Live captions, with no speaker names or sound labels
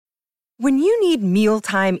When you need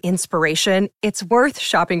mealtime inspiration, it's worth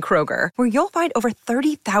shopping Kroger, where you'll find over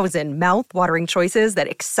 30,000 mouth-watering choices that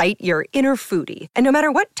excite your inner foodie. And no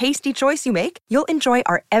matter what tasty choice you make, you'll enjoy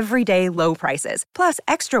our everyday low prices, plus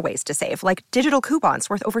extra ways to save, like digital coupons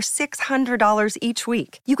worth over $600 each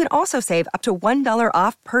week. You can also save up to $1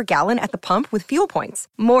 off per gallon at the pump with fuel points.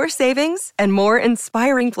 More savings and more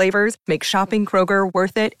inspiring flavors make shopping Kroger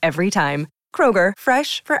worth it every time. Kroger,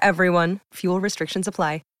 fresh for everyone. Fuel restrictions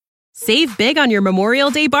apply. Save big on your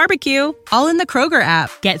Memorial Day barbecue, all in the Kroger app.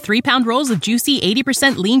 Get 3-pound rolls of juicy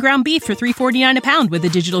 80% lean ground beef for $3.49 a pound with a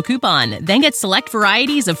digital coupon. Then get select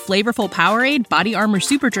varieties of flavorful Powerade, Body Armor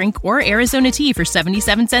Super Drink, or Arizona tea for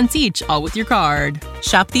 77 cents each, all with your card.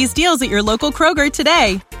 Shop these deals at your local Kroger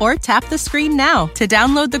today, or tap the screen now to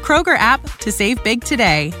download the Kroger app to save big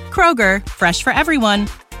today. Kroger, fresh for everyone.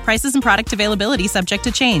 Prices and product availability subject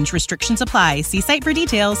to change. Restrictions apply. See site for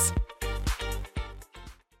details.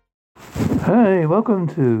 Hey, welcome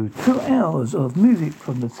to 2 hours of music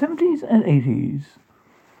from the 70s and 80s.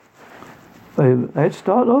 Let's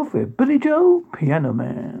start off with Billy Joe, Piano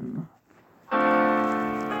Man.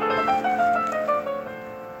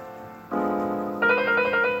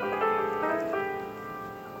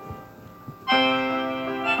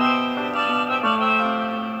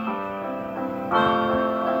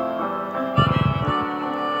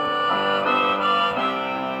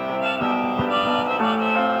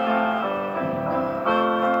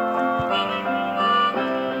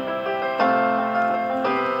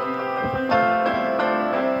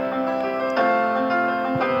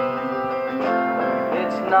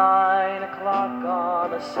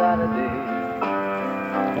 Saturday,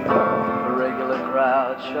 the regular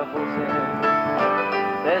crowd shuffles in.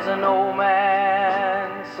 There's an old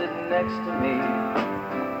man sitting next to me,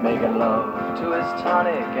 making love to his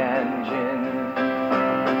tonic and gin.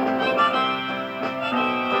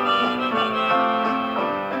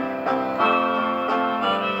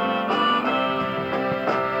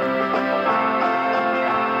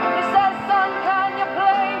 He says, son, can you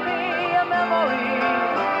play me a memory?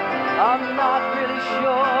 I'm not really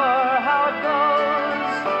sure how it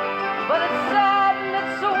goes, but it's sad and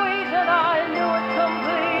it's sweet, and I knew it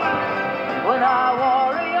complete when I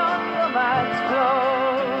wore a younger man's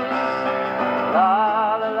clothes.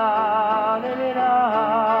 La la la la la la,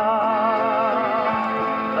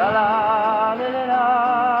 la la la la la.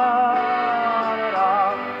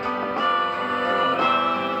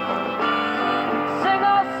 Sing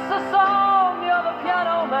us a song, you're the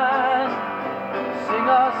piano man. Sing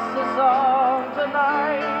us a song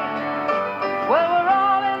tonight. Well, we're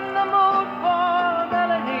all in the mood for a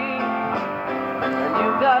melody, and you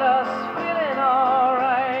got us feeling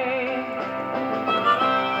alright.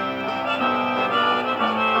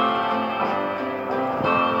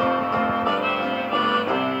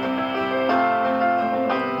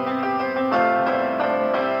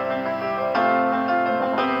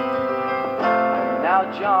 Now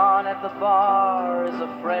John at the bar is a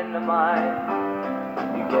friend of mine.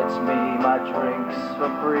 He gets me my drinks for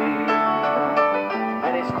free,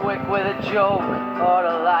 and he's quick with a joke or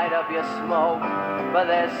to light up your smoke, but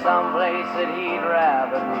there's some place that he'd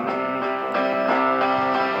rather be.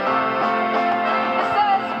 He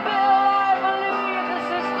says, Bill, I believe this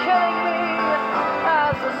is killing me,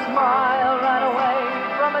 as a smile ran away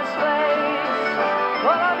from his face.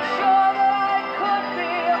 But I'm sure that I could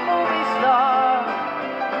be a movie star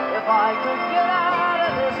if I could get out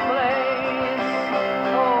of this place.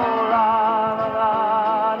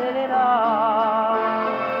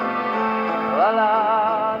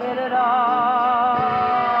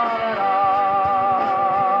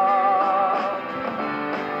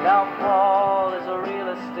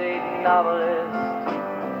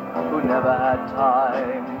 Never had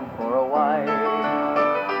time for a wife,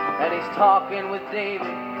 and he's talking with David,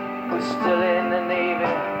 who's still in the Navy,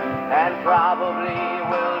 and probably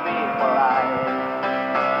will be for life.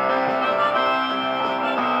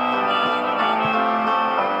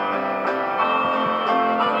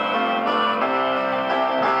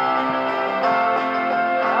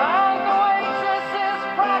 And the waitress is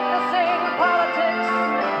practicing politics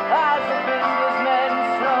as the businessmen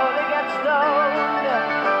slowly get stoned.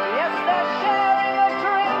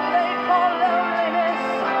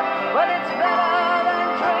 But it's better than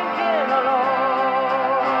drinking alone.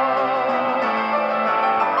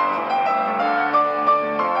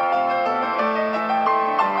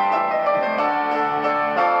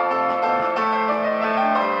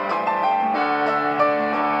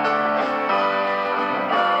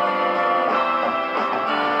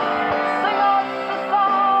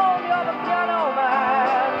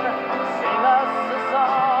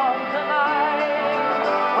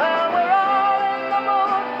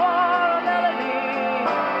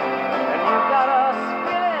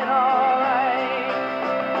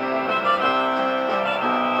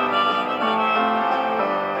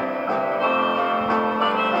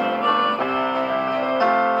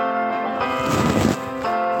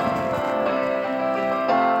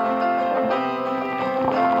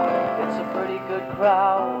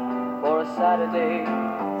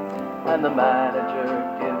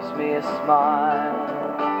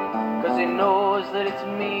 he knows that it's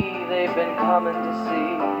me they've been coming to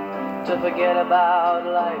see, to forget about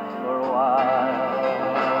life for a while.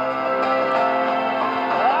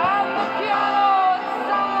 And the piano, it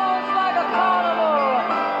sounds like a carnival,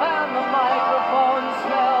 and the microphone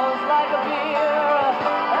smells like a beer,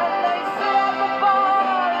 and they sit at the bar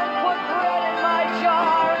and put bread in my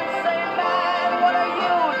jar and say, man, what are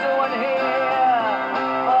you doing here?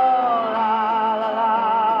 Oh, la la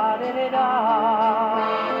la, di-di-da.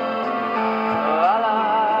 La la,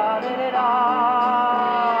 di-di-da,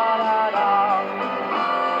 la-da.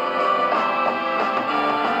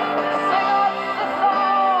 Sing us a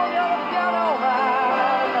song, you're a piano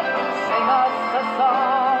man. Sing us a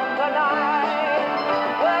song tonight.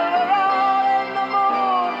 Well, we're all in the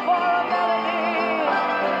mood for a melody,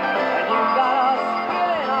 and you got us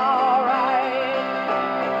feeling alright.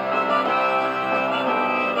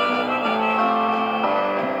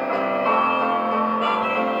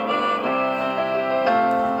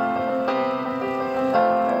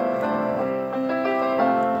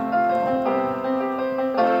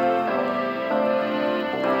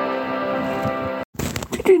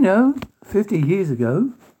 Did you know, 50 years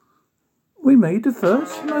ago, we made the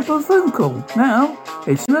first mobile phone call? Now,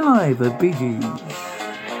 it's alive at Bee Gees.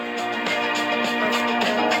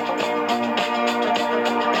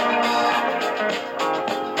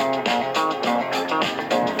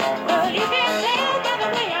 Well, you can tell by the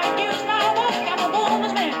way I use my walk, I'm a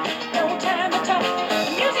woman's man, no time to talk.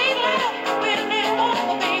 The music loud, when it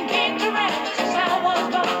won't be kicked around. Since I was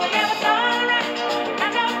born, now it's alright,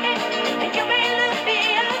 that's okay. And you may look the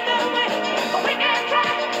other way, but we can try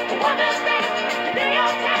to understand. And do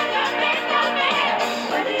your time to make no man.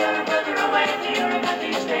 Whether you're a brother or whether you're a mother,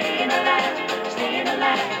 you're staying alive, staying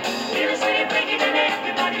alive. Feel the city breaking and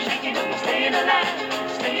everybody shaking, you're staying alive,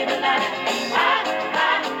 staying alive.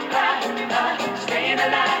 Staying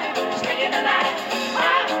alive, staying alive.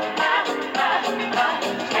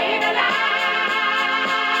 Staying alive.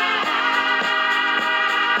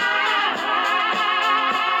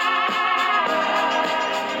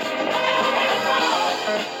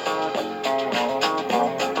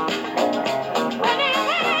 When they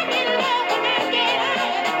hang in love, when they get high,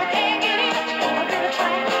 they can't get in. I'm gonna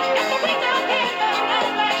try. Got the wings on paper, on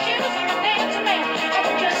my shoes, and my name's a man. I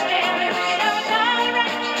can just get loose. Now it's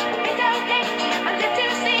alright, it's okay. I live to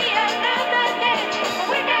see another day. But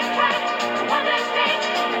we can try to understand.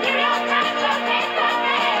 And you're your time to make the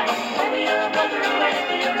man. Whether you're a brother or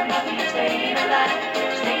whether you're a mother, you're staying alive,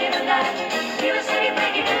 staying alive. Feel the city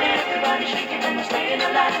breaking and everybody shaking, and we're staying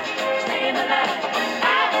alive, staying alive.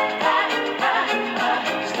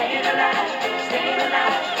 Staying alive, staying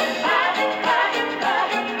alive.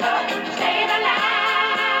 Staying alive.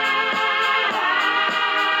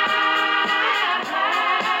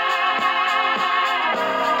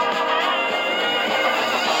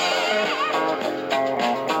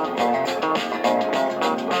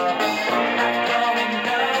 Going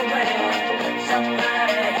nowhere.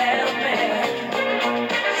 Somebody help me.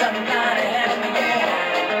 Somebody help me, yeah.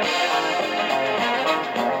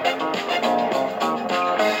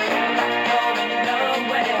 Going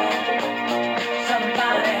nowhere.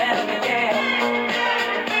 Somebody help me, yeah.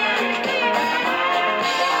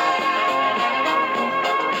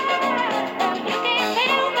 You can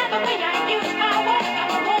tell by the way I use my walk,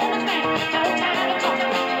 I'm a woman's man, no time to talk.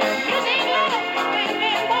 Music loud, when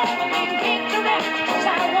it won't be kicked around. Since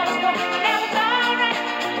I was born, now it's alright,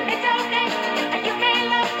 it's okay. And you may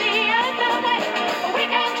look the other way, but we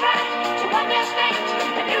can try to understand.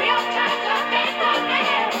 And do your time to make the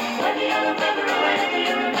man. Whether you're a brother or whether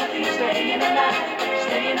you're a mother, you're staying alive,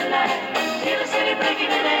 staying alive. Feel the city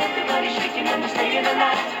breaking and everybody shaking, and we're staying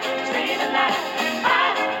alive, staying alive.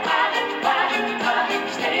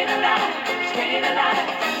 Staying alive, staying alive.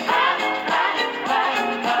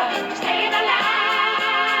 Staying alive.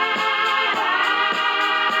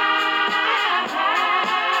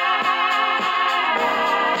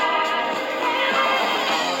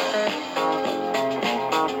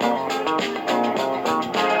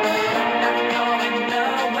 Going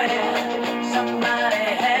nowhere. Somebody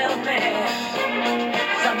help me.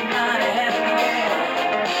 Somebody help me.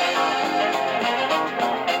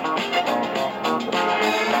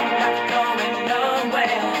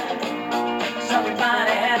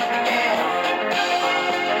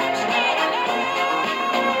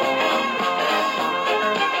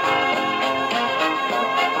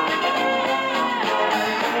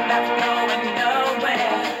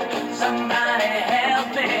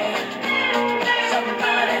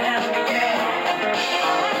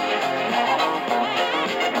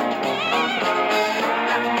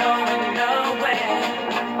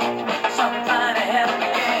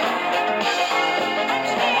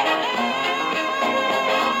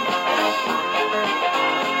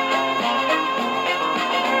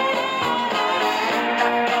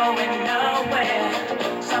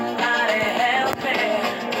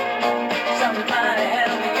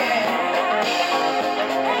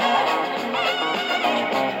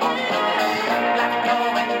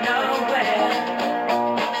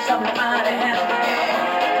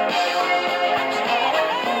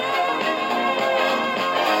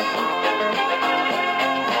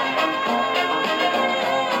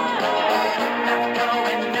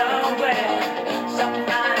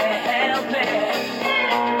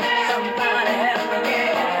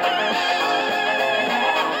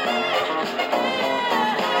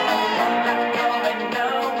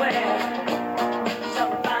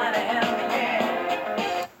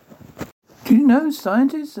 know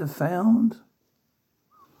scientists have found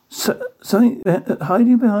something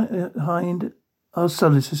hiding behind our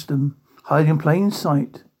solar system, hiding in plain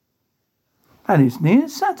sight. And it's near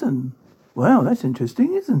Saturn. Well, that's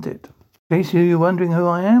interesting, isn't it? In case you're wondering who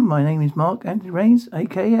I am, my name is Mars.mp3,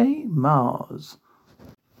 aka Mars.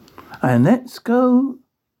 And let's go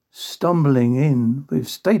stumbling in with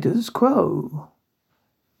Status Quo.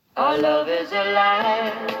 Our love is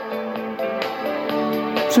alive.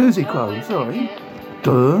 Susie Quo, sorry.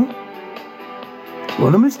 Duh.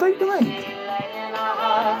 What a mistake to make. Laying our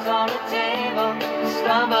hearts on the table,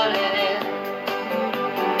 stumbling in.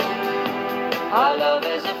 Our love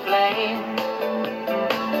is a flame,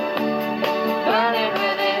 burning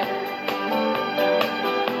within.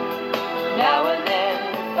 Now and then,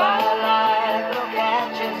 firelight will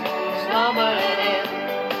catch us, stumbling in.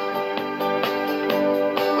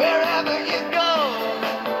 Wherever you go,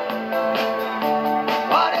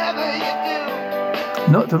 whatever you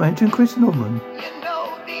do, Not to mention Chris Norman. you know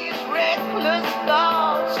these reckless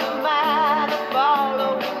thoughts of mine are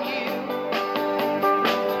following you.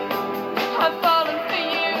 I'm falling for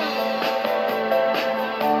you,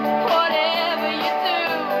 whatever you do.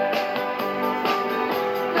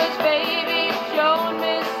 'Cause baby, you've shown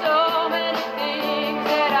me so many things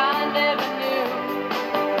that I never knew.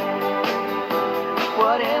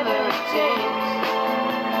 Whatever it takes,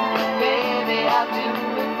 baby, I'll do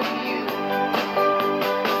it for you.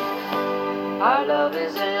 Our love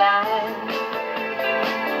is alive,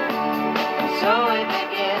 so we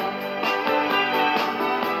begin.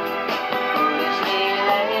 Foolishly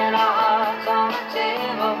laying our hearts on the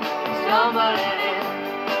table, stumbling in.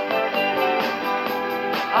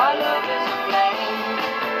 Our love is a flame,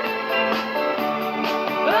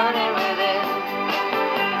 burning within.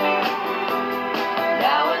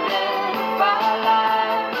 Now and then,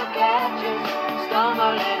 firelight will catch us,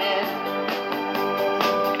 stumbling in.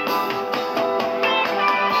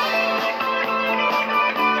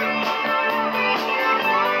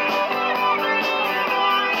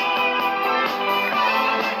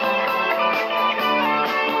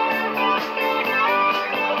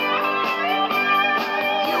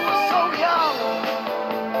 You were so young,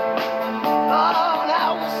 oh, and I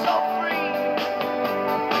was so free.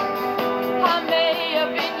 I may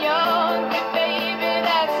have been young, but baby,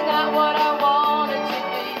 that's not what I wanted to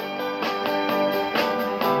be.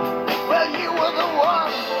 Well, you were the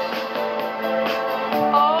one.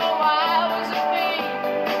 Oh, I was a fiend.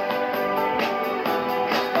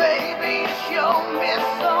 'Cause baby, you showed me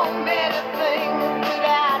so many things that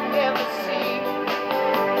I'd never seen.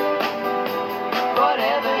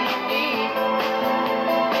 Whatever you need,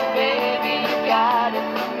 baby, you got it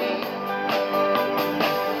for me.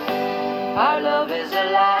 Our love is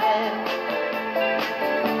alive,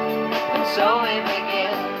 and so we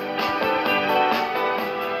begin.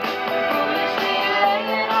 Foolishly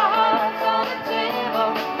laying our hearts on the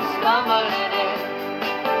table, stumbling in.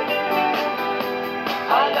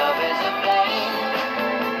 Our love is a flame,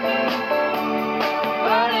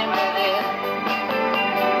 burning within.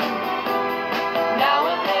 Now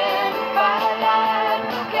and then, firelight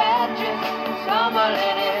will catch us,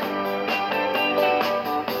 stumbling in.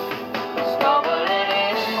 Stumbling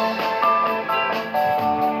in.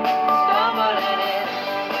 Stumbling in.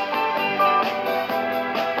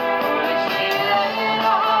 Foolishly laying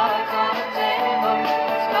our hearts on the table,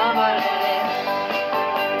 stumbling in.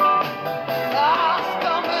 Ah,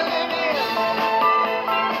 stumbling in.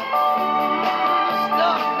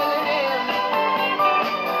 Stumbling in.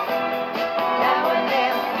 Now and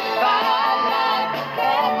then, firelight will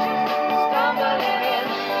catch us, stumbling in.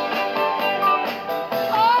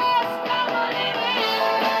 Oh, stumbling in.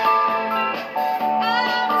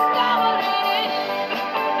 I'm stumbling in.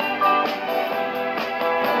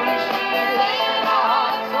 Foolishly laying our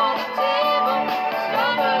hearts on the table,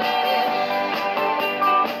 stumbling in.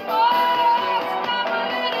 Oh,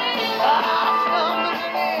 stumbling in. Ah,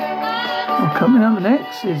 stumbling in. Well, coming up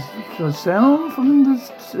next is the sound from the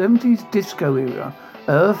 70s disco era.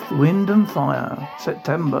 Earth, Wind and Fire.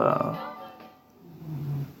 September.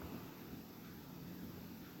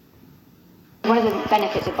 One of the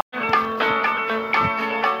benefits of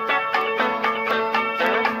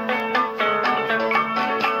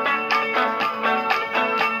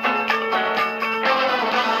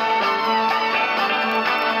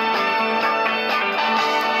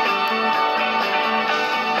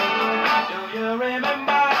Do you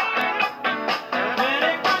remember when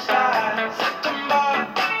it was last September?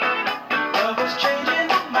 Love was changing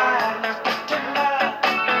my mind, tender,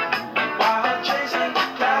 while chasing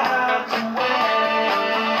clouds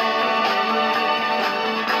away.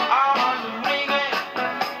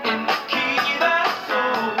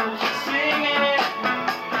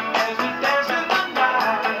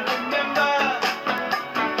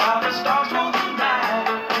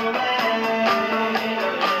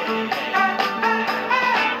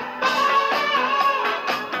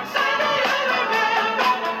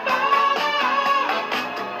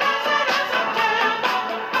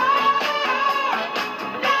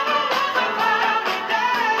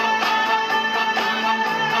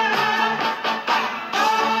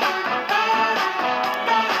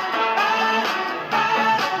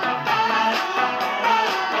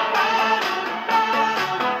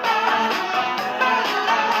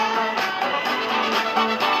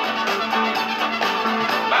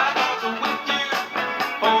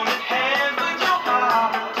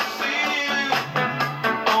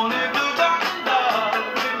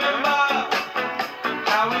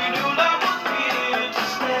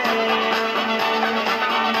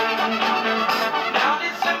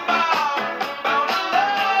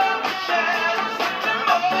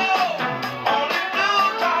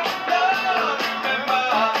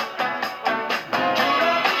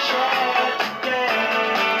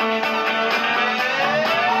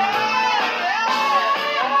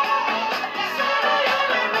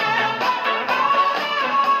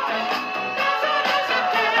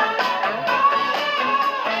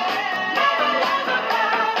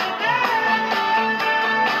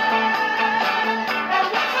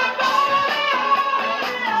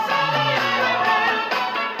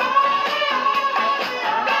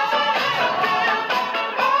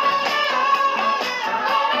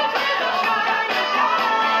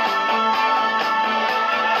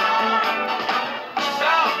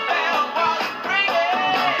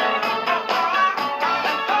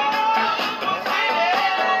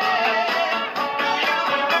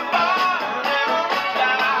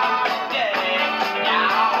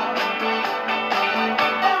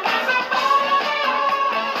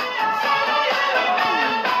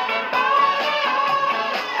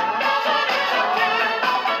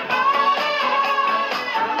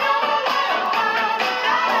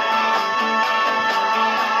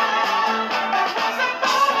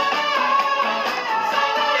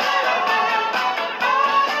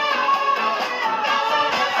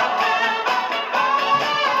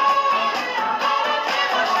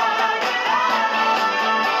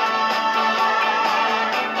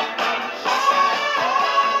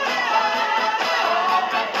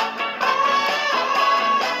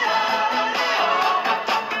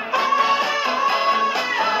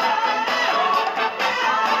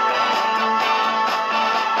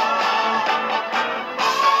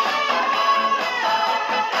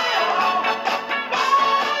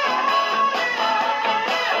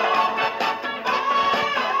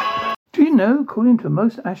 according to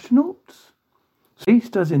most astronauts, space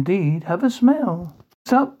does indeed have a smell.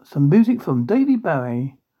 Next up, some music from David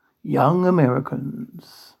Bowie, Young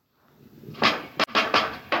Americans.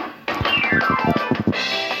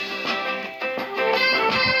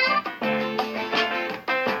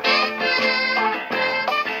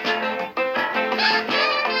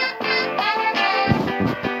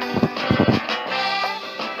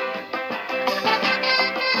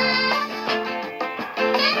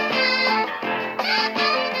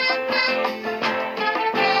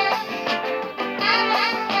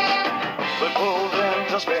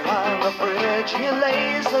 He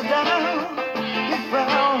lays her down, he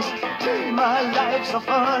frowns. Gee, my life's a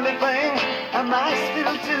funny thing. Am I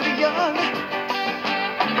still too young?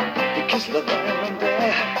 He kissed the diamond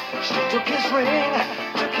there. She took his ring,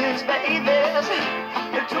 took his babies.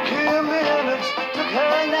 It took him minutes, took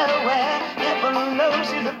her nowhere. Heaven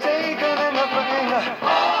knows he'd have taken anything.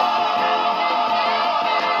 All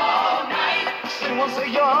night. She wants a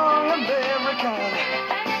young American.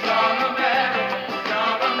 Young American.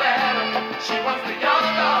 She wants the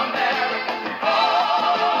young American all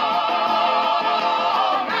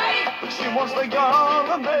night. She wants the young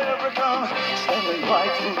American. Standing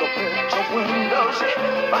right through the picture window, she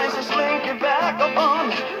finds a slinky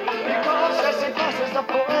vagabond. Because as he passes the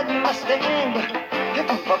poet Mustang,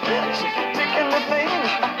 heaven forbid she's taking the thing.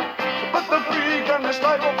 But the freak and the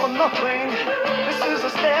struggle for nothing. This is a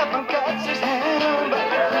step and cuts his hand.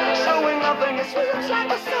 Showing nothing, it swims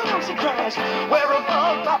like a song, she cries. Where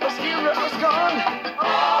above Papa's hero's gone. All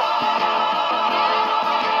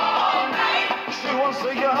night. She wants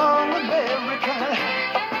a young American.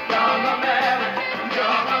 Young American,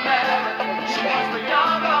 young American. She wants the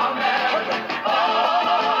young American. All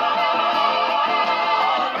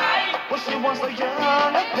night. Well, she wants the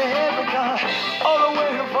young American. All the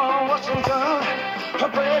way from Washington. Her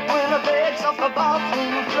breadwinner begs off the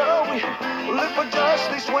bathroom floor. We live for just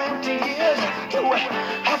these 20 years. Do we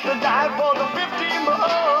have to die for the 50 more?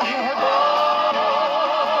 All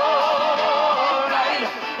right.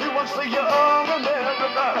 He wants the young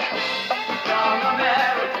America. Young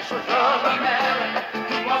America. Young America.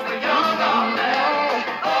 He wants the young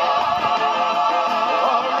America. All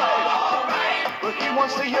right. But he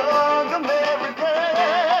wants the young America.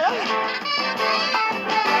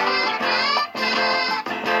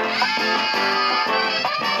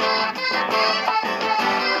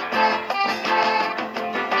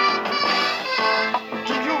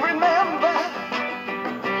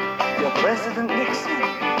 President Nixon,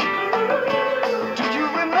 do you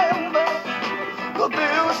remember the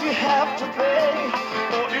bills you have to pay,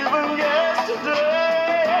 or even yesterday?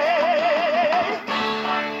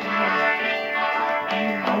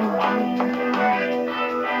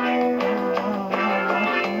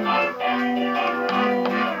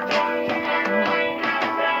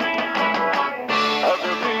 Have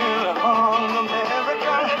you been on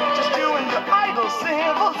America? Just you and your idle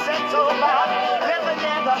civil settle about leather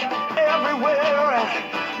everywhere,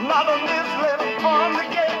 not a leaflet from the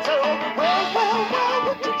ghetto. Well,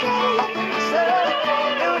 what you got said?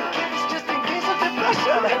 New kids just in case of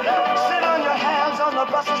depression. Sit on your hands on the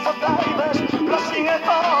buses of divers, blushing at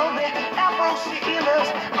all the Afro sealers.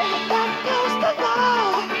 Ain't that close to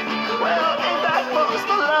love? Well, ain't that close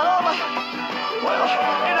to love? Well,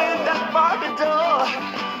 it ain't that Barbie doll.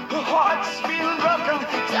 Her heart's been broken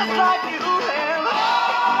just like you and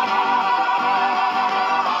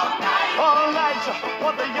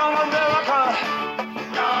what the young America,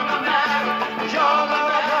 young America, young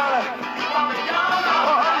America, what the young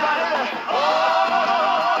America, all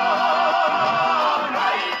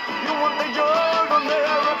night. You want the young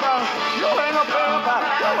America. You ain't a pimp,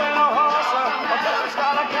 you ain't a horse. A pimp's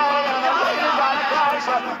got a carry and a lady's got a price.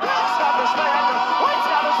 Black's got the stand, white's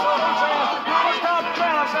got a soul train. Mama's got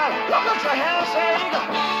cramps and look at your hands shake.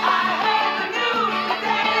 I heard the news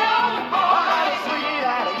today, oh boy. All right,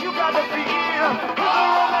 sweetheart, you got to feel.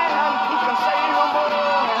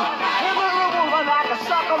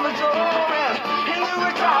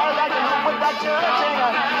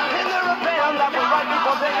 In the rebellion that was right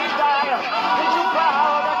before they died. And you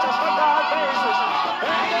proud that you struck our faces.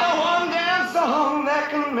 Ain't there one damn song that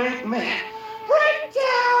can make me break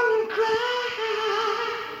down and cry?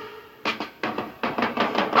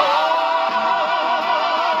 All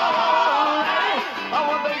night, I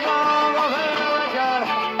want the young American.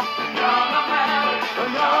 Young American,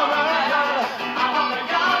 young American. I want the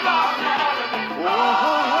young American. Oh.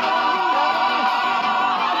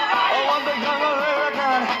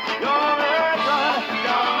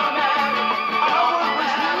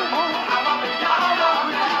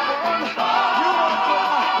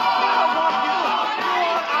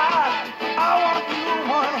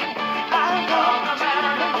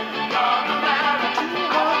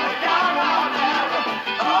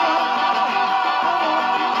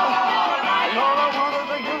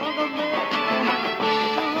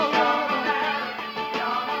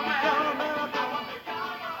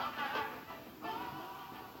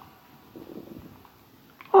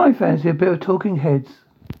 I fancy a bit of Talking Heads.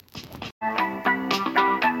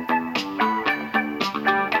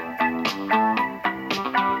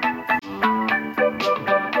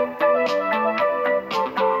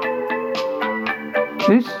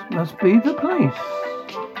 This must be the place.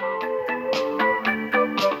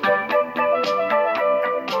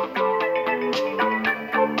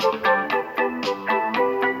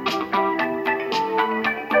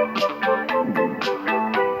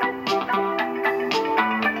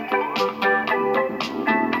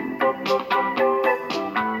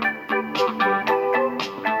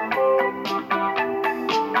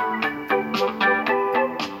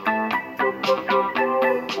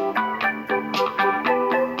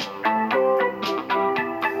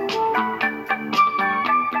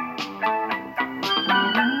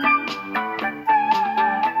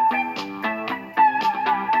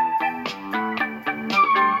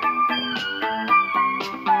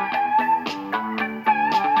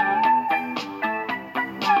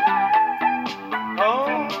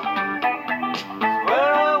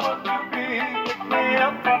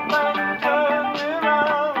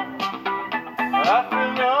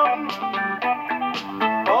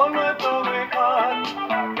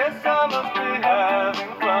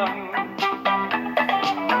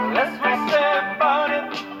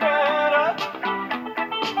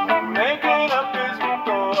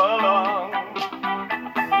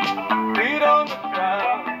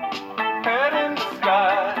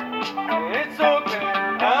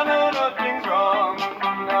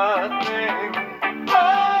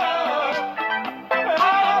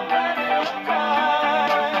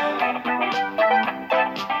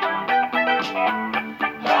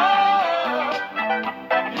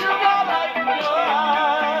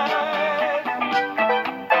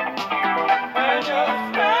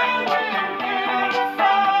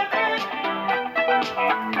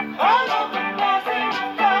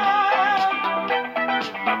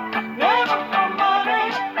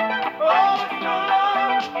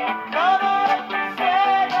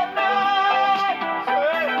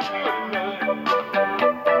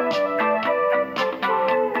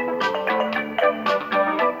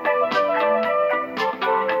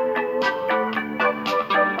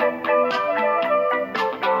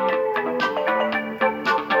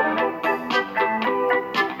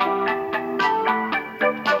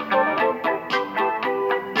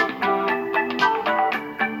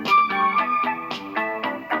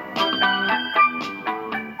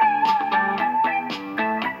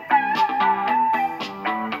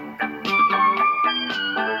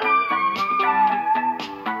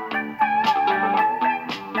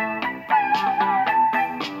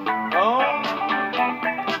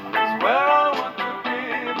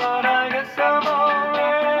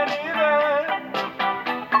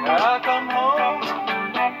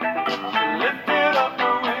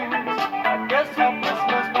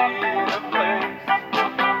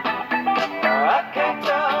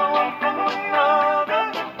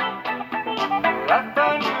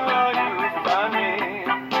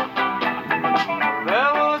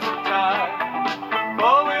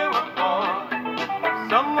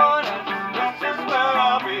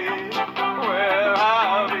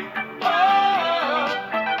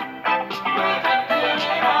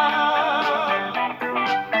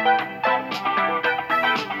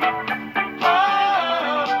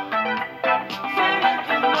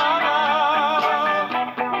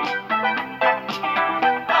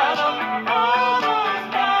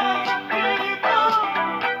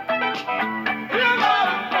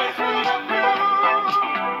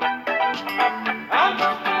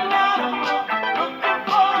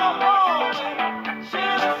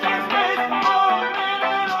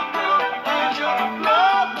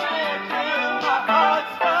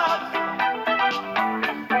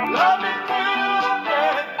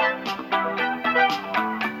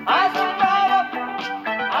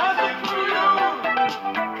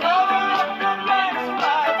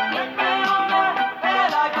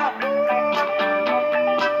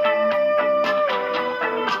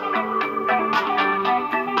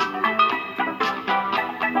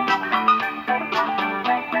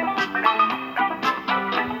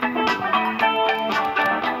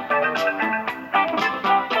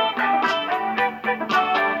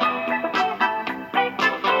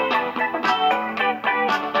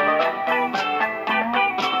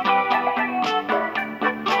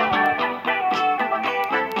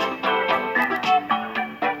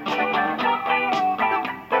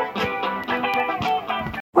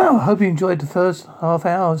 Well, I hope you enjoyed the first half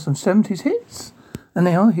hour of some 70s hits. And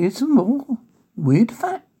now here's some more weird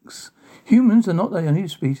facts. Humans are not the only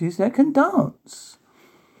species that can dance.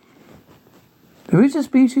 There is a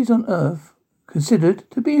species on Earth considered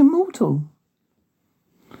to be immortal.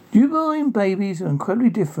 Newborn babies are incredibly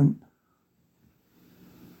different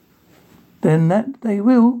than that they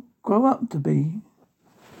will grow up to be.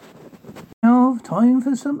 Now, time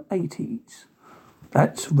for some 80s.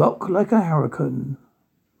 That's Rock Like a Hurricane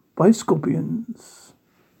by Scorpions.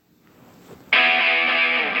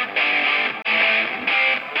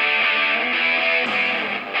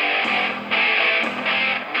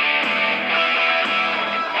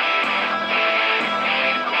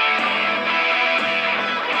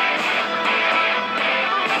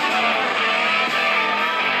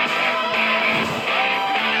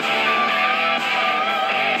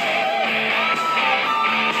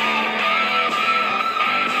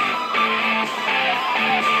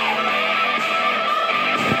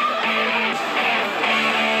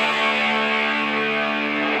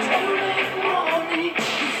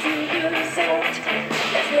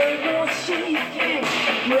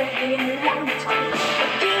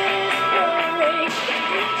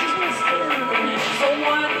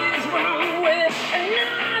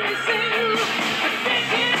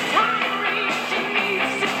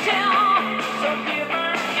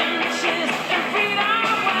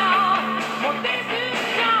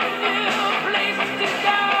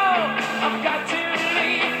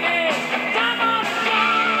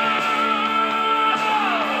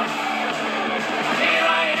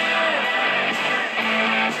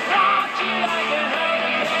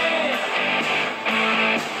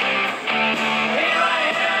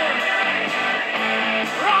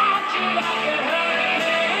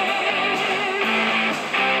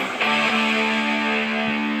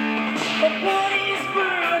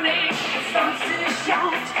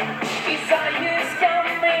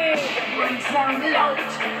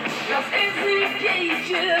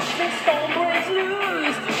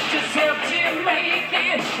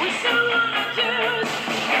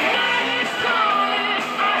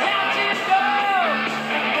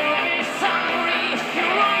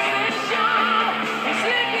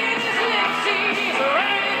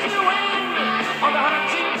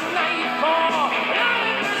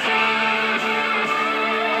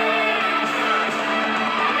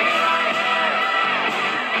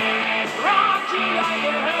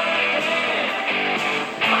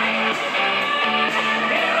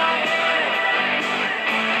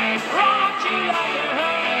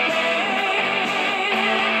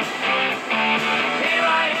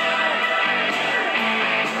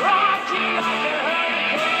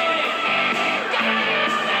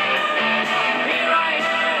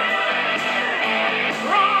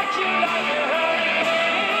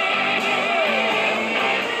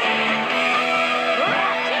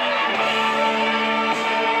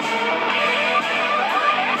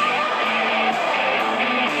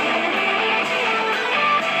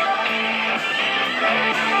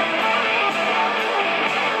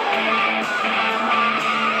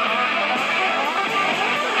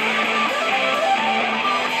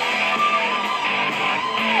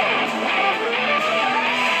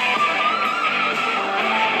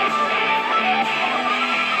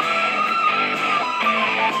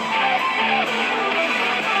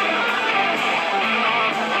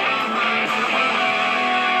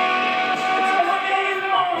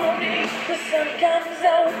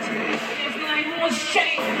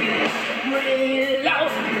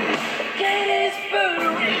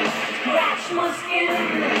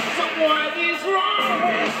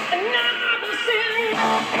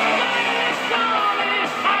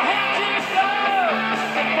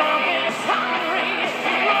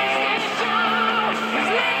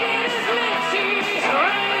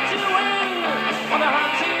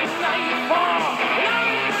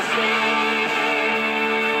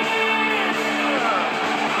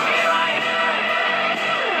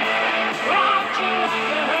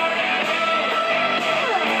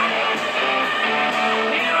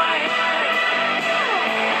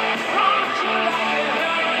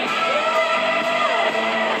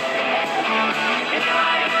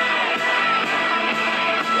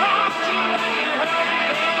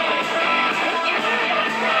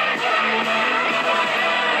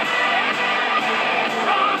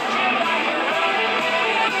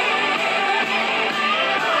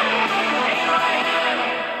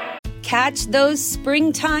 Catch those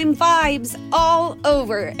springtime vibes all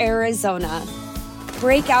over Arizona.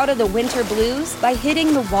 Break out of the winter blues by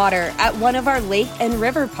hitting the water at one of our lake and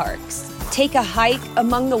river parks. Take a hike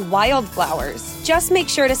among the wildflowers. Just make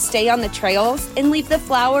sure to stay on the trails and leave the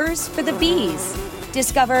flowers for the bees.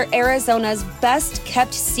 Discover Arizona's best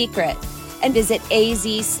kept secret and visit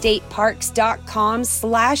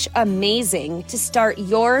azstateparks.com/amazing to start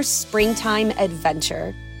your springtime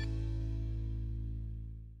adventure.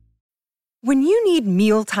 When you need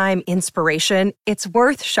mealtime inspiration, it's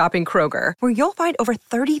worth shopping Kroger, where you'll find over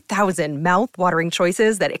 30,000 mouth-watering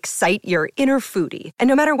choices that excite your inner foodie. And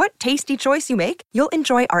no matter what tasty choice you make, you'll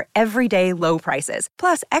enjoy our everyday low prices,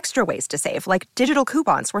 plus extra ways to save, like digital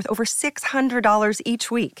coupons worth over $600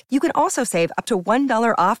 each week. You can also save up to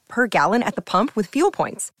 $1 off per gallon at the pump with fuel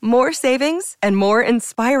points. More savings and more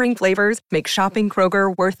inspiring flavors make shopping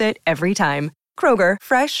Kroger worth it every time. Kroger,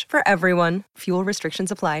 fresh for everyone. Fuel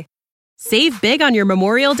restrictions apply. Save big on your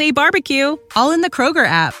Memorial Day barbecue, all in the Kroger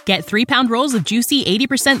app. Get 3-pound rolls of juicy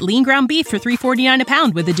 80% lean ground beef for $3.49 a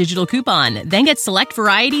pound with a digital coupon. Then get select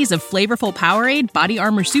varieties of flavorful Powerade, Body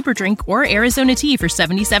Armor Super Drink, or Arizona tea for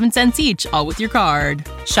 77 cents each, all with your card.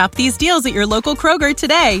 Shop these deals at your local Kroger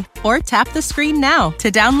today, or tap the screen now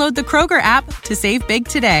to download the Kroger app to save big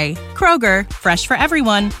today. Kroger, fresh for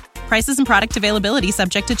everyone. Prices and product availability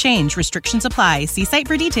subject to change. Restrictions apply. See site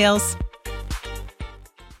for details.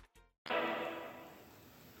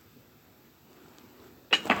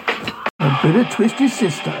 A bit of Twisted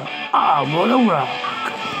Sister. I wanna rock.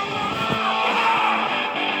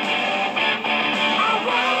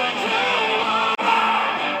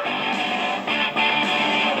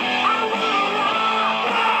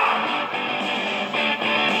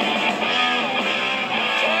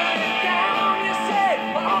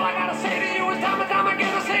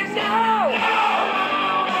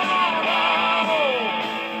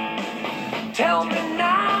 Tell me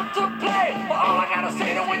not to play, but all I gotta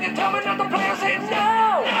say to when you tell me not to play, I say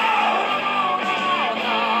no.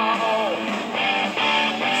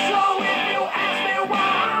 So if you ask me why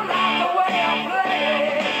I like the way I play,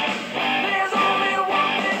 there's only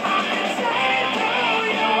one thing I can say to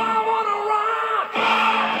you: I wanna rock.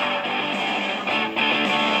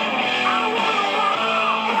 I wanna rock.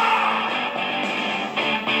 I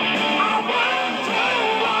want to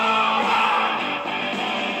rock.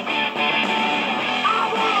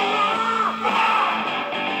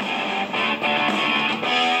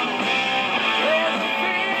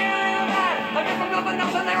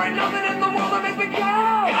 There ain't nothing in the world that makes me go.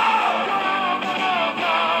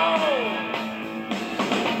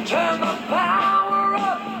 Turn the power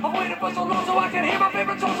up. I've waited for so long so I can hear my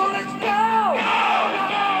favorite song, so let's go.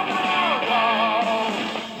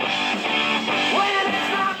 When it's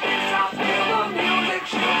like this, I feel the music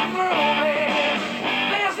shoot through me.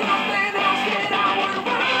 There's nothing else that I would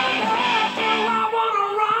rather do. I wanna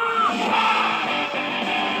rock.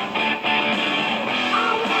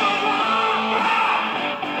 I wanna rock.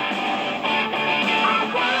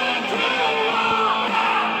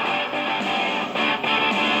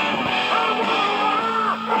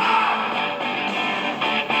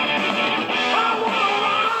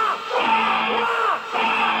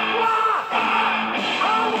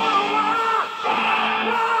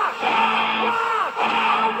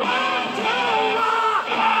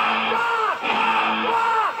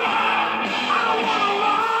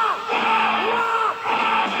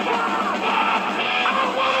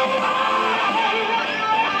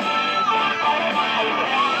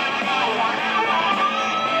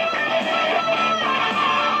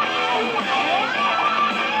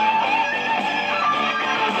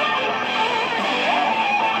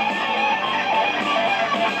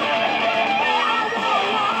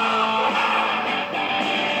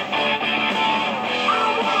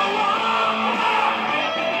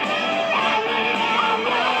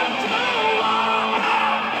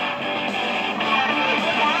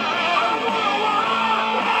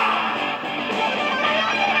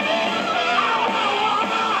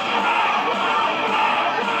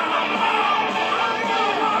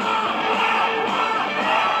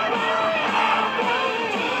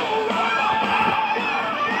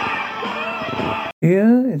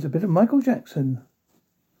 Here is a bit of Michael Jackson.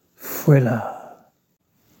 Thriller.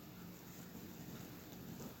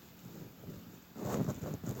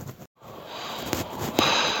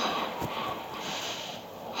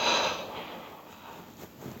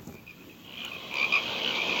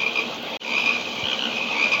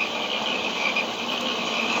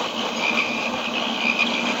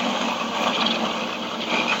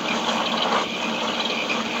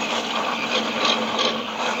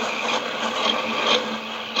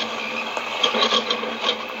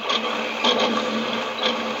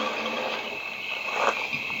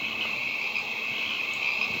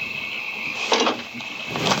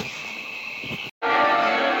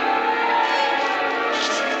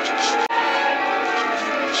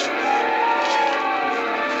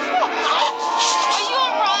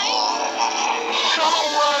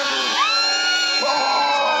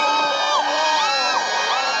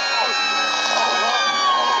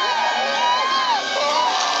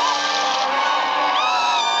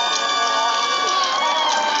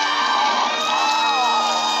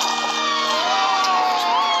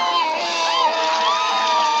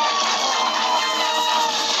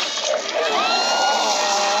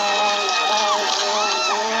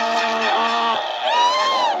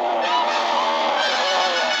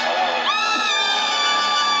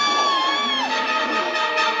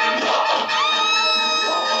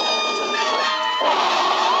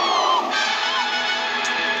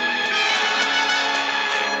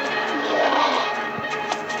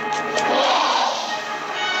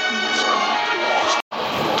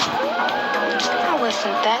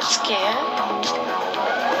 scared?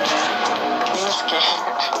 You're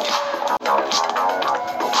scared.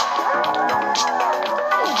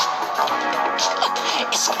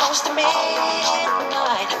 It's close to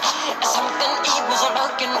midnight. Something evil's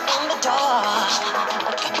lurking in the dark.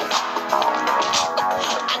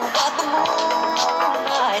 Under the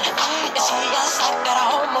moonlight, you see a sight that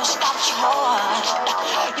almost stops your heart.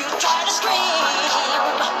 You try to scream,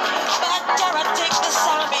 but terror takes the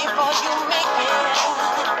sound before you make it.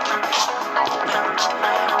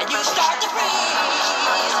 And you start to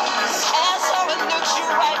freeze as horror looks you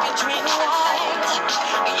right between the eyes.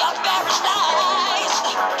 You're paralyzed.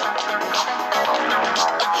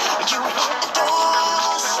 You hit the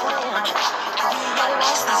door slam and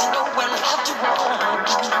realize there's nowhere left to run.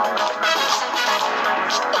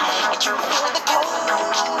 You feel the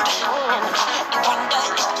cold hand and wonder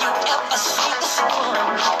if you ever see the sun.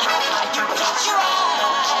 You close your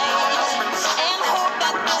eyes and hope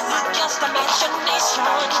that this is just imagination.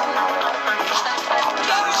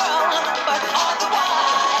 Girl, but all the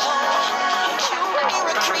while you hear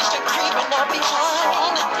a creature creeping up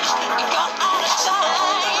behind. You're out of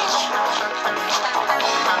time.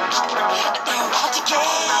 They're out to get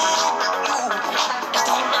you. There's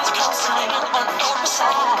demons closing in on every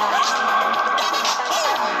side.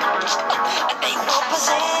 They will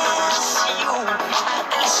possess you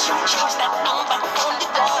unless you change that number on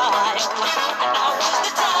your dial. Now is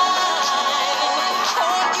the time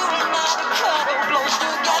for you and I to cuddle close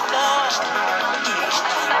together.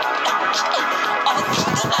 All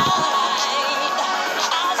through the night,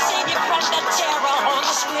 I'll save you from the terror on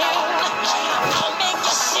the screen. I'll make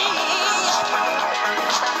you see.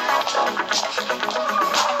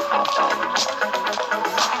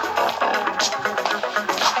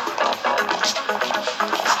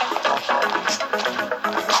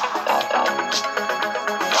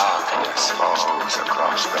 Darkness falls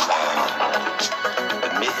across the land.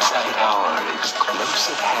 The midnight hour is close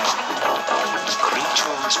at hand.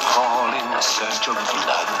 Creatures crawl in search of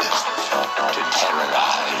blood to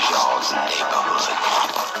terrorize your neighborhood.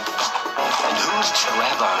 And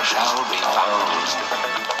whosoever shall be found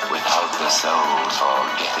without the soul for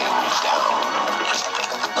getting down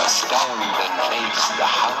must stand and face the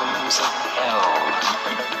hounds of hell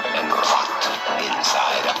and rot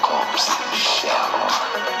inside a corpse's shell.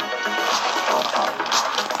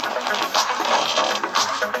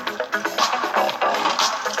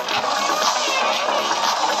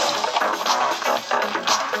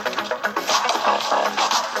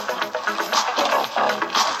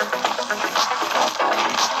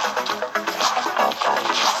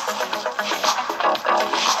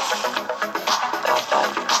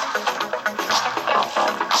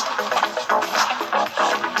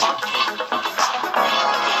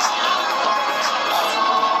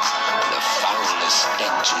 The foulest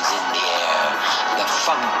stenches in the air, the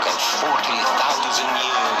funk of 40,000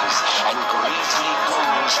 years, and grisly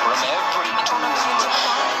ghouls from every tomb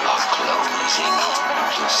are closing in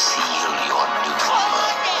to seal your doom.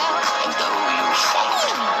 And though you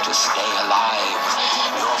fight to stay alive,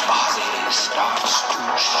 your body starts to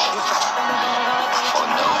shiver, for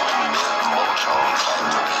no mere mortal can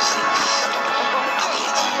resist the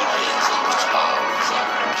evils of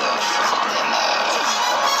the thriller.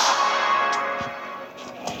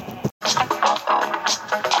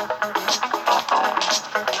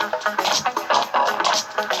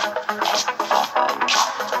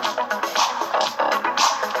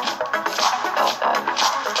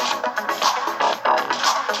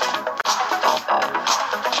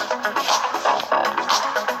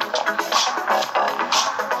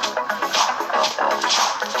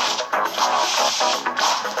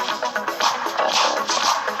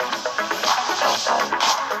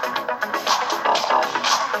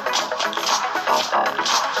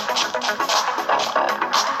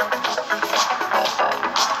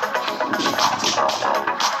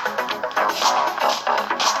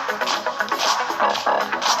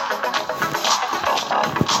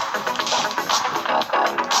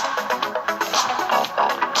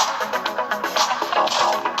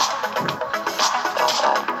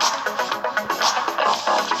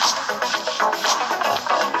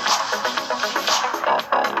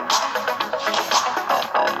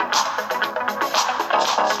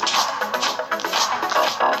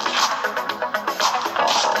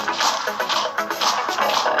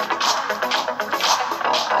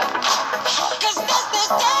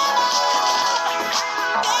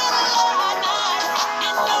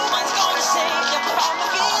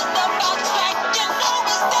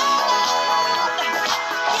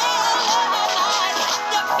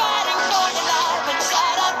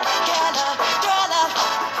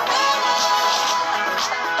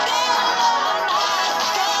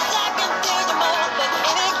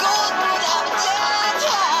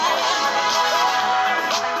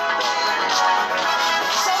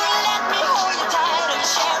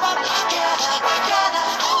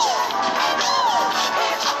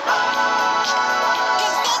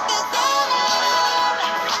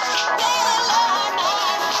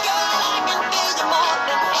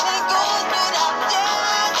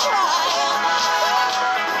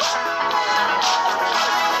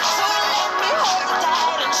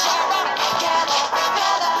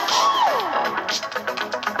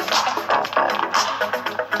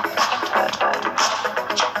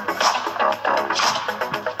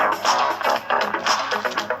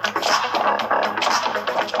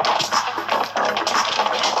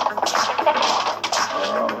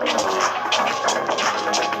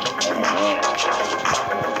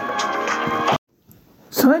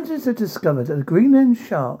 Scientists have discovered that a Greenland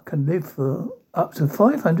shark can live for up to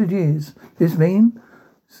 500 years. This means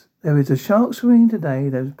there is a shark swimming today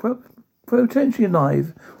that is potentially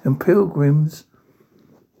alive when pilgrims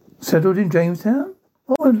settled in Jamestown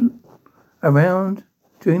or around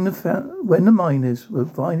during when the miners were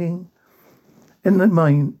mining in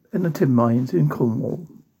the tin mines in Cornwall.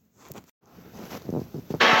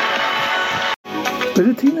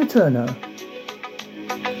 With Tina Turner,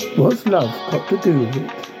 what's love got to do with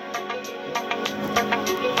it?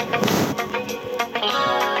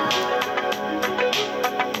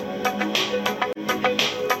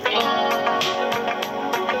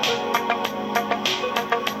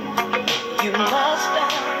 You must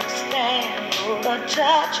understand the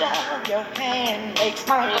touch of your hand makes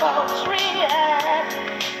my pulse react.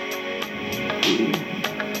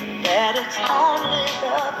 That it's only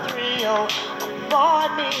the thrill of boy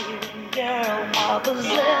meeting girl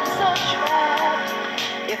opposites attract.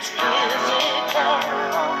 It's physical,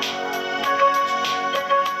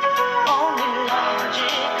 only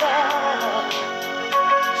logical.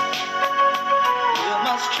 You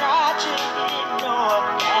must try to ignore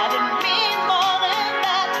that it means more than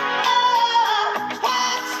that. Oh,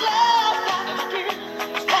 what's love got to do?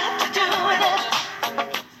 Got to do with it.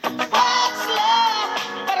 What's love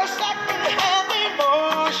but a second-hand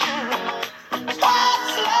emotion?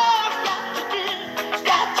 What's love got to do?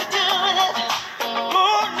 Got to do with it. Who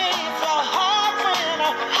needs a heart when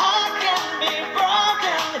a heart can be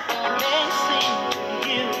broken? It may seem to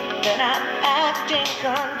you that I'm acting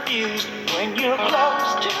confused when you're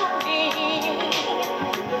close to me.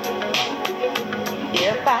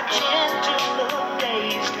 If I tend to look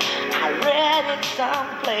dazed, I read it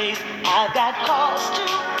someplace. I've got cause to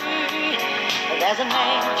be. There's a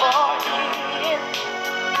name for it.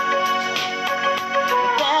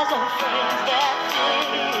 There's a phrase that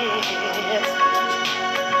fits.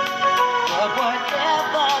 But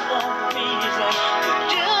whatever the reason, you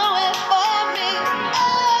do it for me.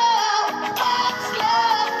 Oh, what's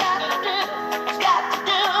love got to do? Got to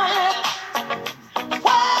do it.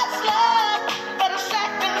 What's love but a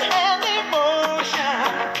second-hand emotion?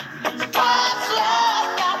 What's love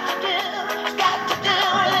got to do? Got to do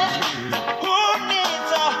with it. Who needs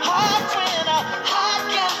a heart when a heart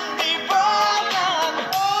can be broken?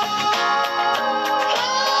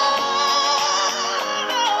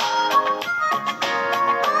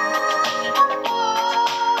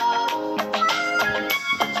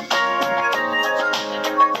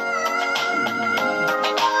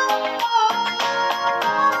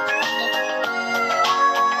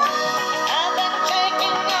 I've been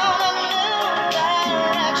taking on a new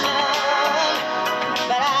direction,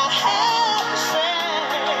 but I have to say,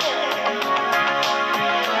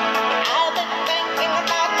 I've been thinking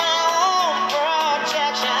about my own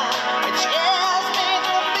protection. It scares me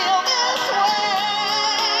to feel this way.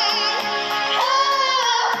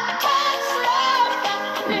 Oh, what's love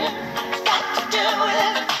got to do with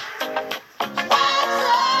it? What's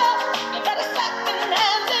love but a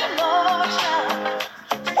second-hand emotion?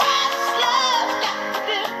 What's love got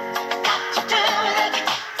to do with it?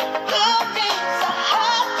 Who needs a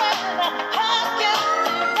heart when a heart can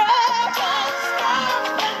be broken? What's love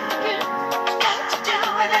got to do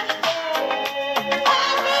with it?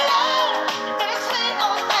 What's love but a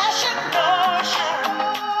single-fashioned notion?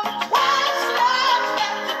 What's love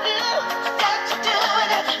got to do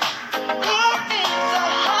with it? Who needs a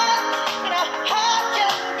heart when a heart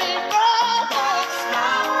can be broken? What's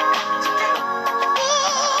love got to do?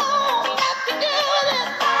 Ooh, got to do with it.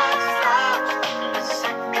 What's love? A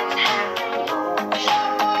second-hand emotion.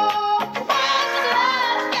 What's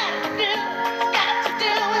love got to do? Got to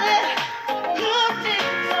do with it. Who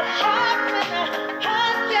needs a heart when a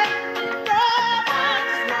heart can be broken?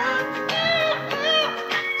 What's love? Got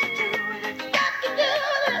to do with it. Got to do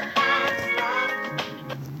with it. What's love?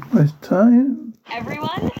 It's time.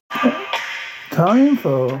 Everyone? Time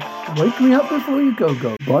for Wake Me Up Before You Go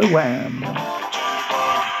Go by Wham.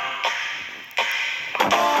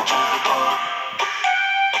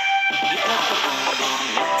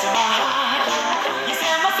 You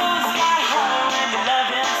set my soul sky high when the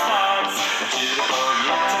loving starts. To the bone,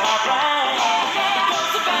 yet to my brain. It goes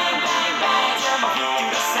to bang, bang, bang till my feet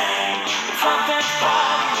do the same. Something's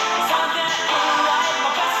wrong, something ain't right.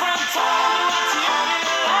 My best friend told me what you did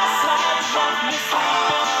last night. Left me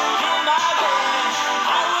sleeping in my bed.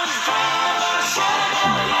 I was dreaming, but I should have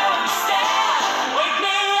known you instead.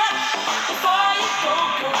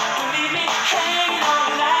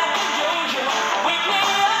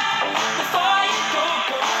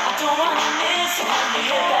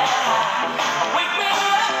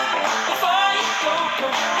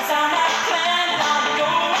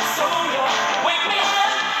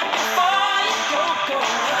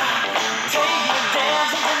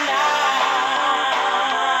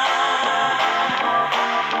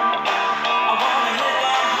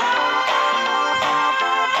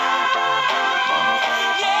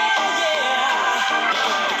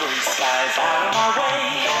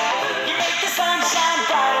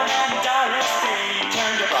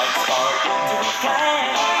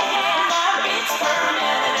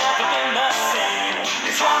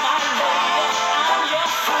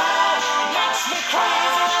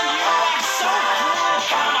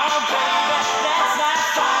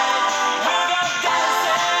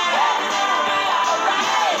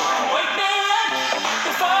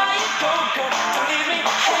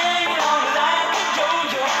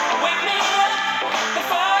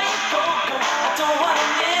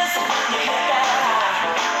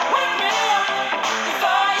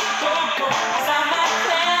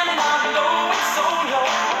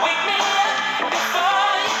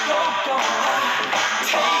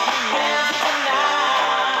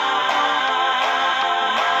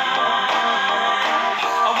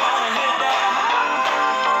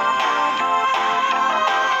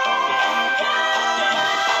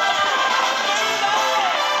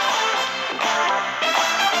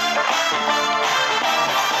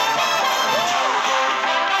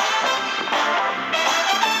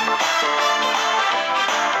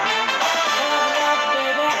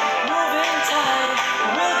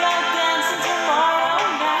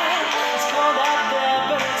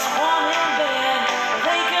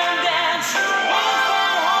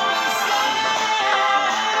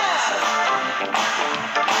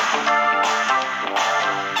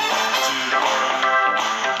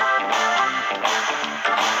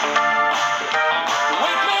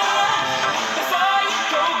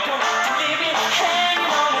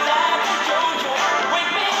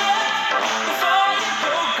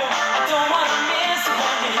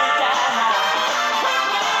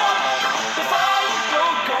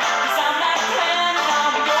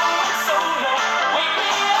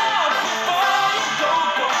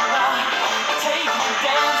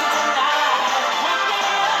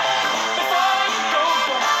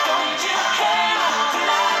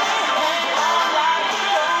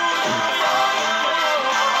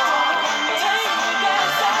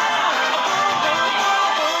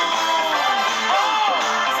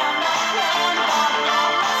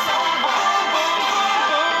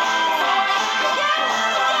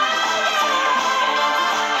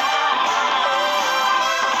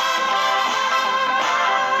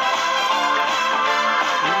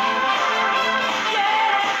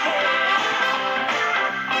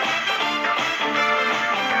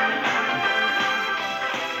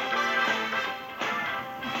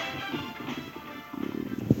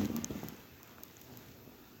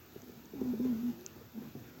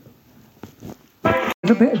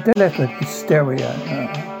 a bit of Def Leppard,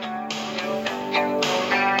 Hysteria.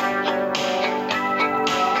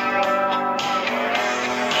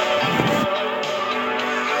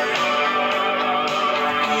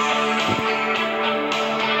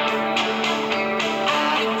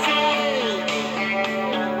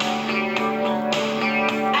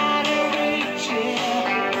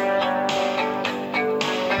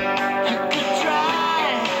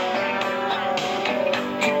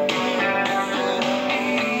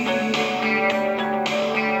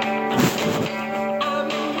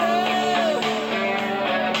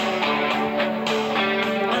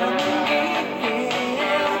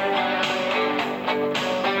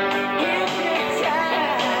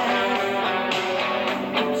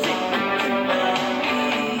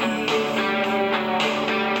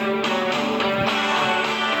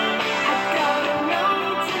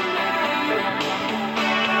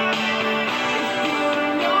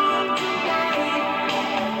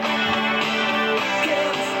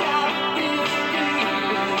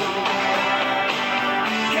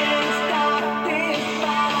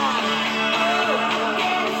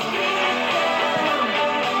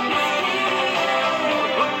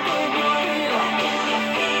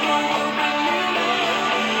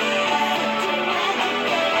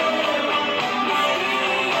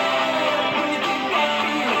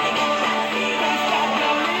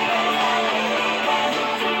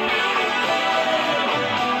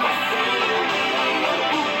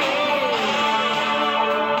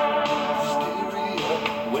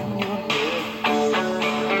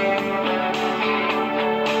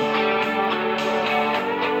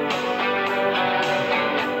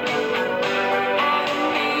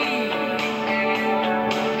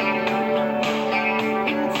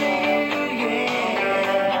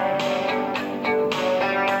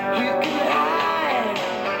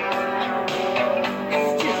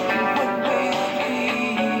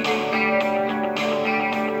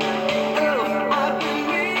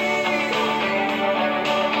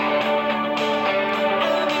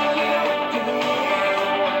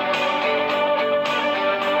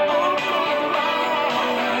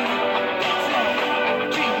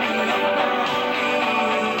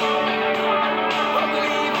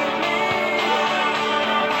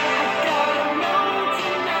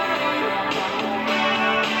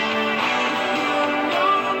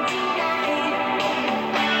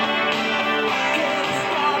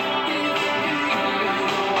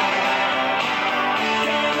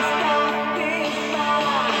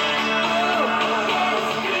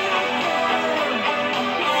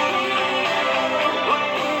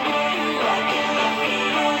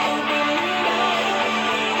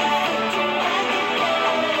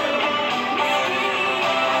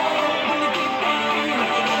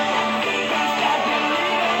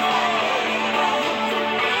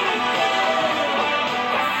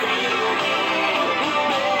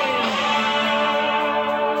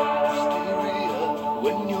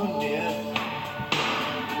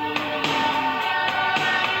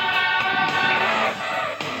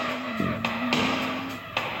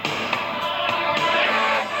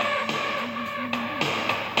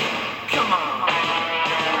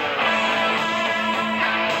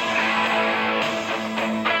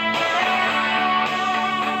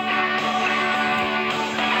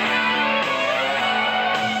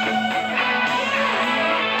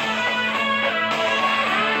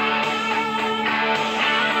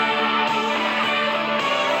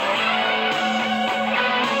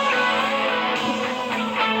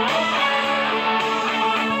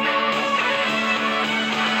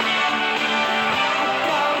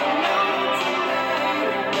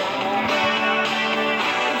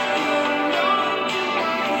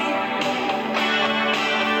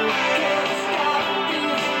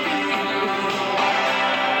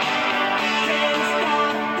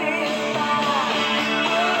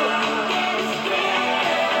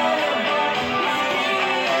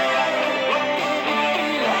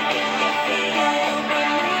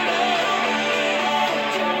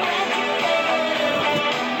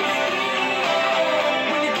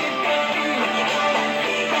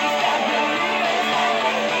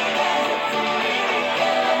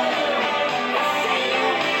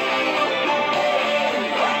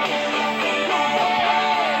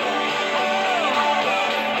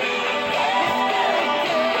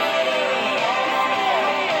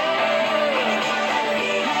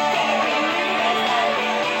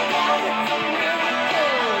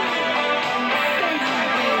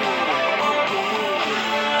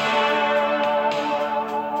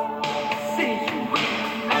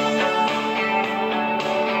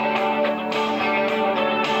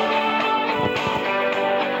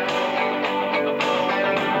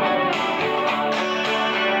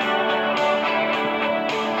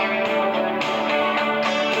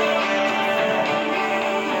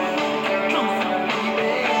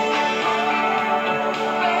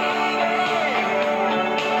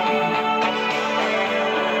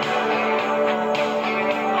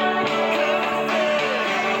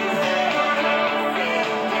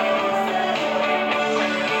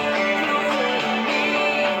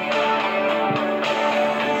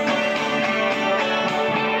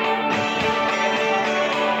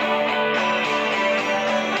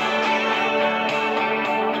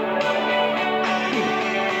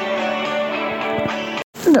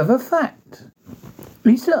 Another fact.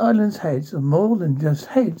 Easter Island's heads are more than just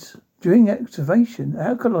heads. During excavation,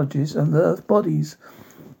 archaeologists unearthed bodies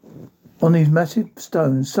on these massive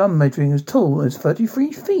stones, some measuring as tall as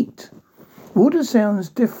 33 feet. Water sounds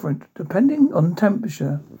different depending on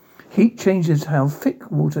temperature. Heat changes how thick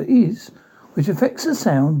water is, which affects the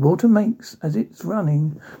sound water makes as it's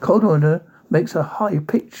running. Cold water makes a higher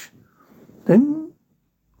pitch than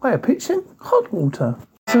hot water.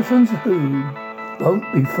 Philosophers who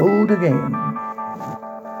won't be fooled again.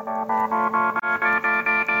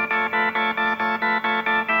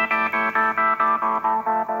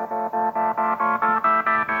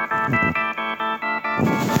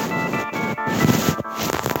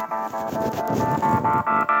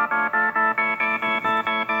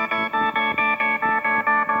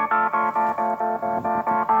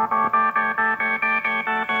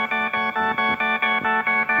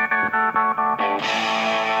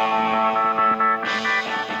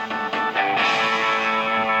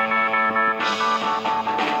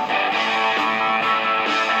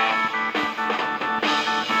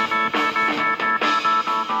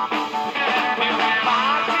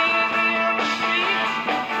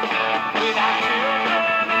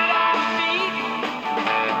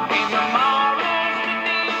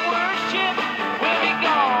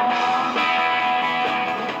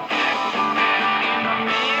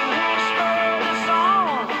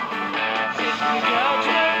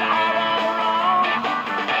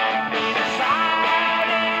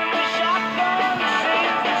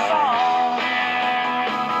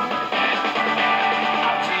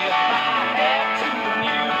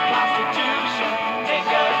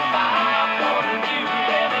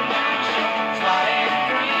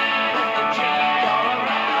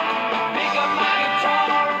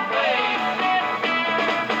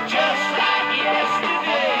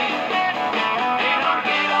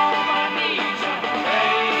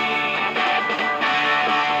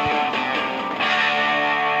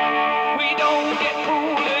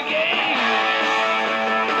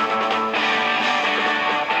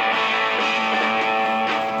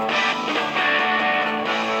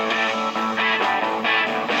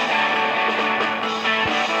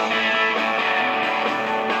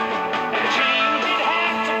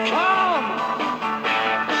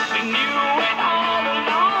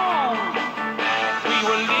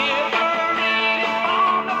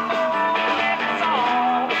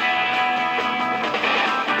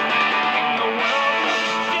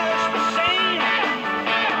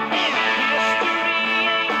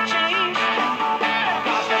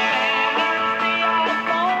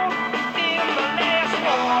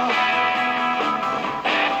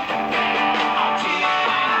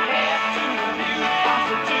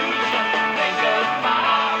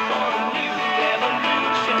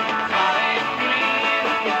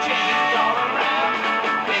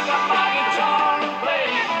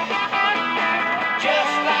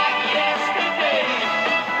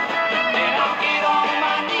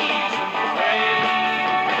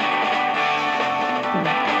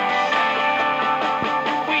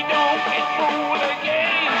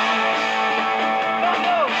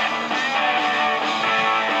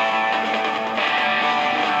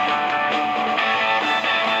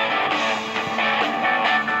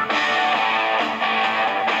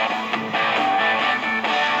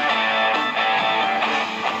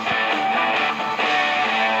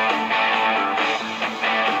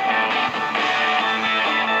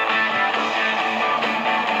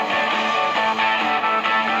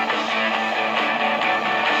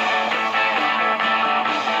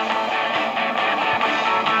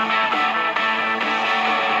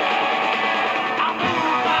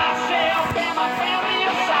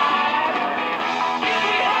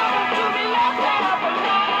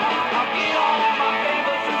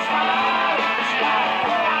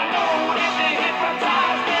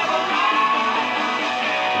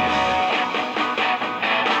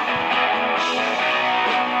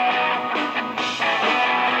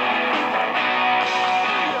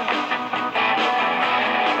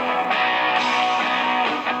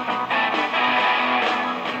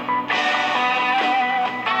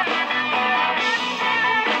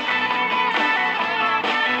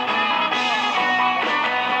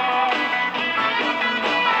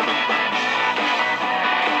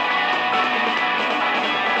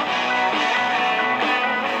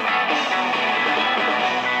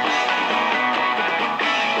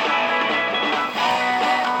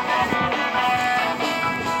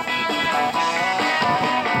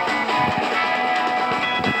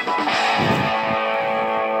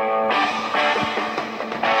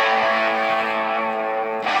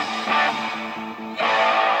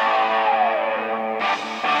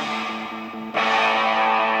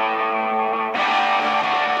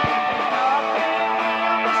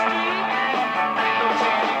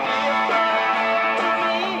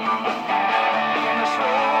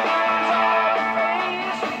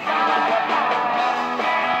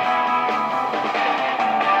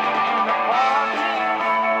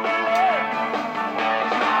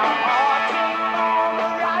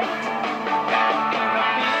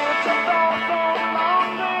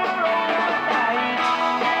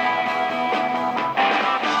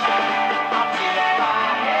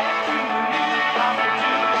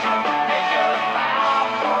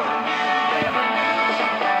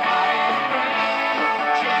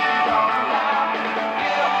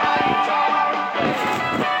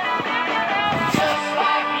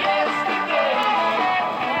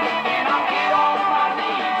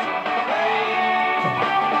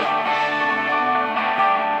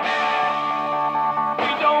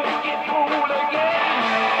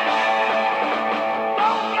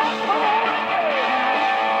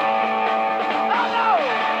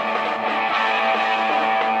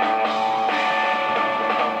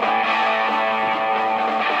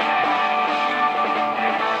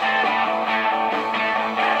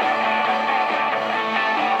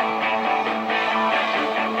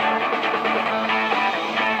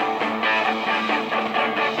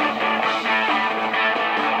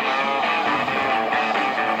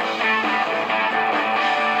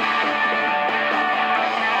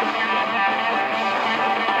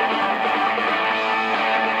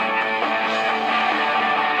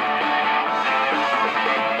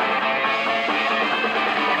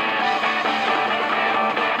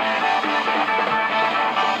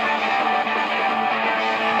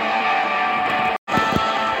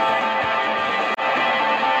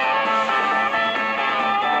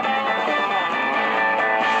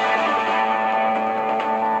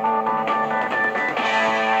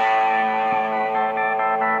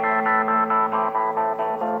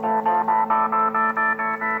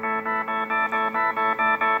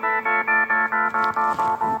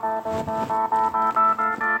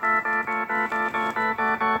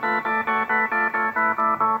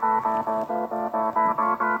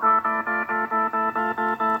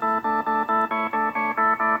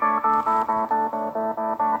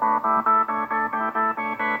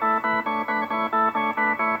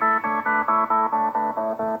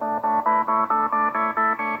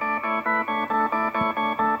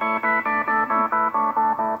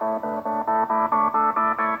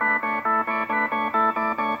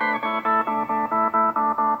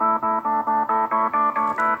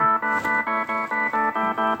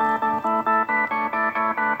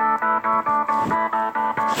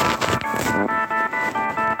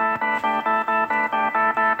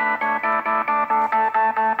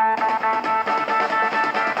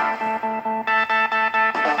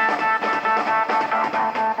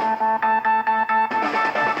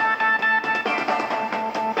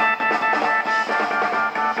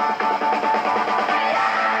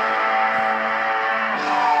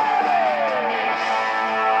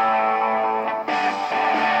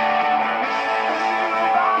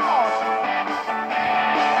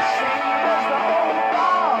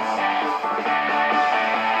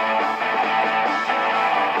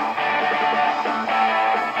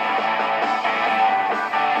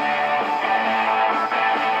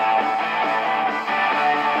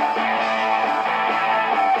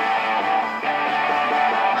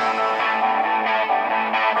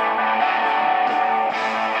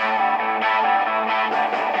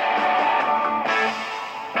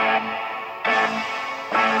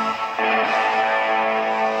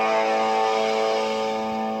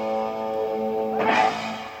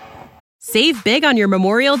 Save big on your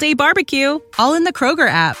Memorial Day barbecue, all in the Kroger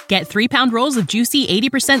app. Get 3-pound rolls of juicy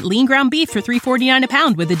 80% lean ground beef for $3.49 a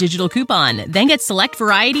pound with a digital coupon. Then get select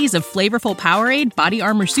varieties of flavorful Powerade, Body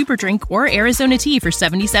Armor Super Drink, or Arizona tea for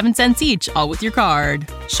 77 cents each, all with your card.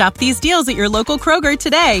 Shop these deals at your local Kroger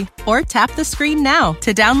today, or tap the screen now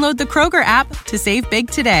to download the Kroger app to save big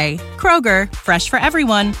today. Kroger, fresh for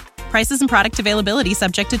everyone. Prices and product availability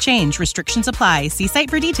subject to change. Restrictions apply. See site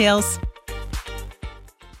for details.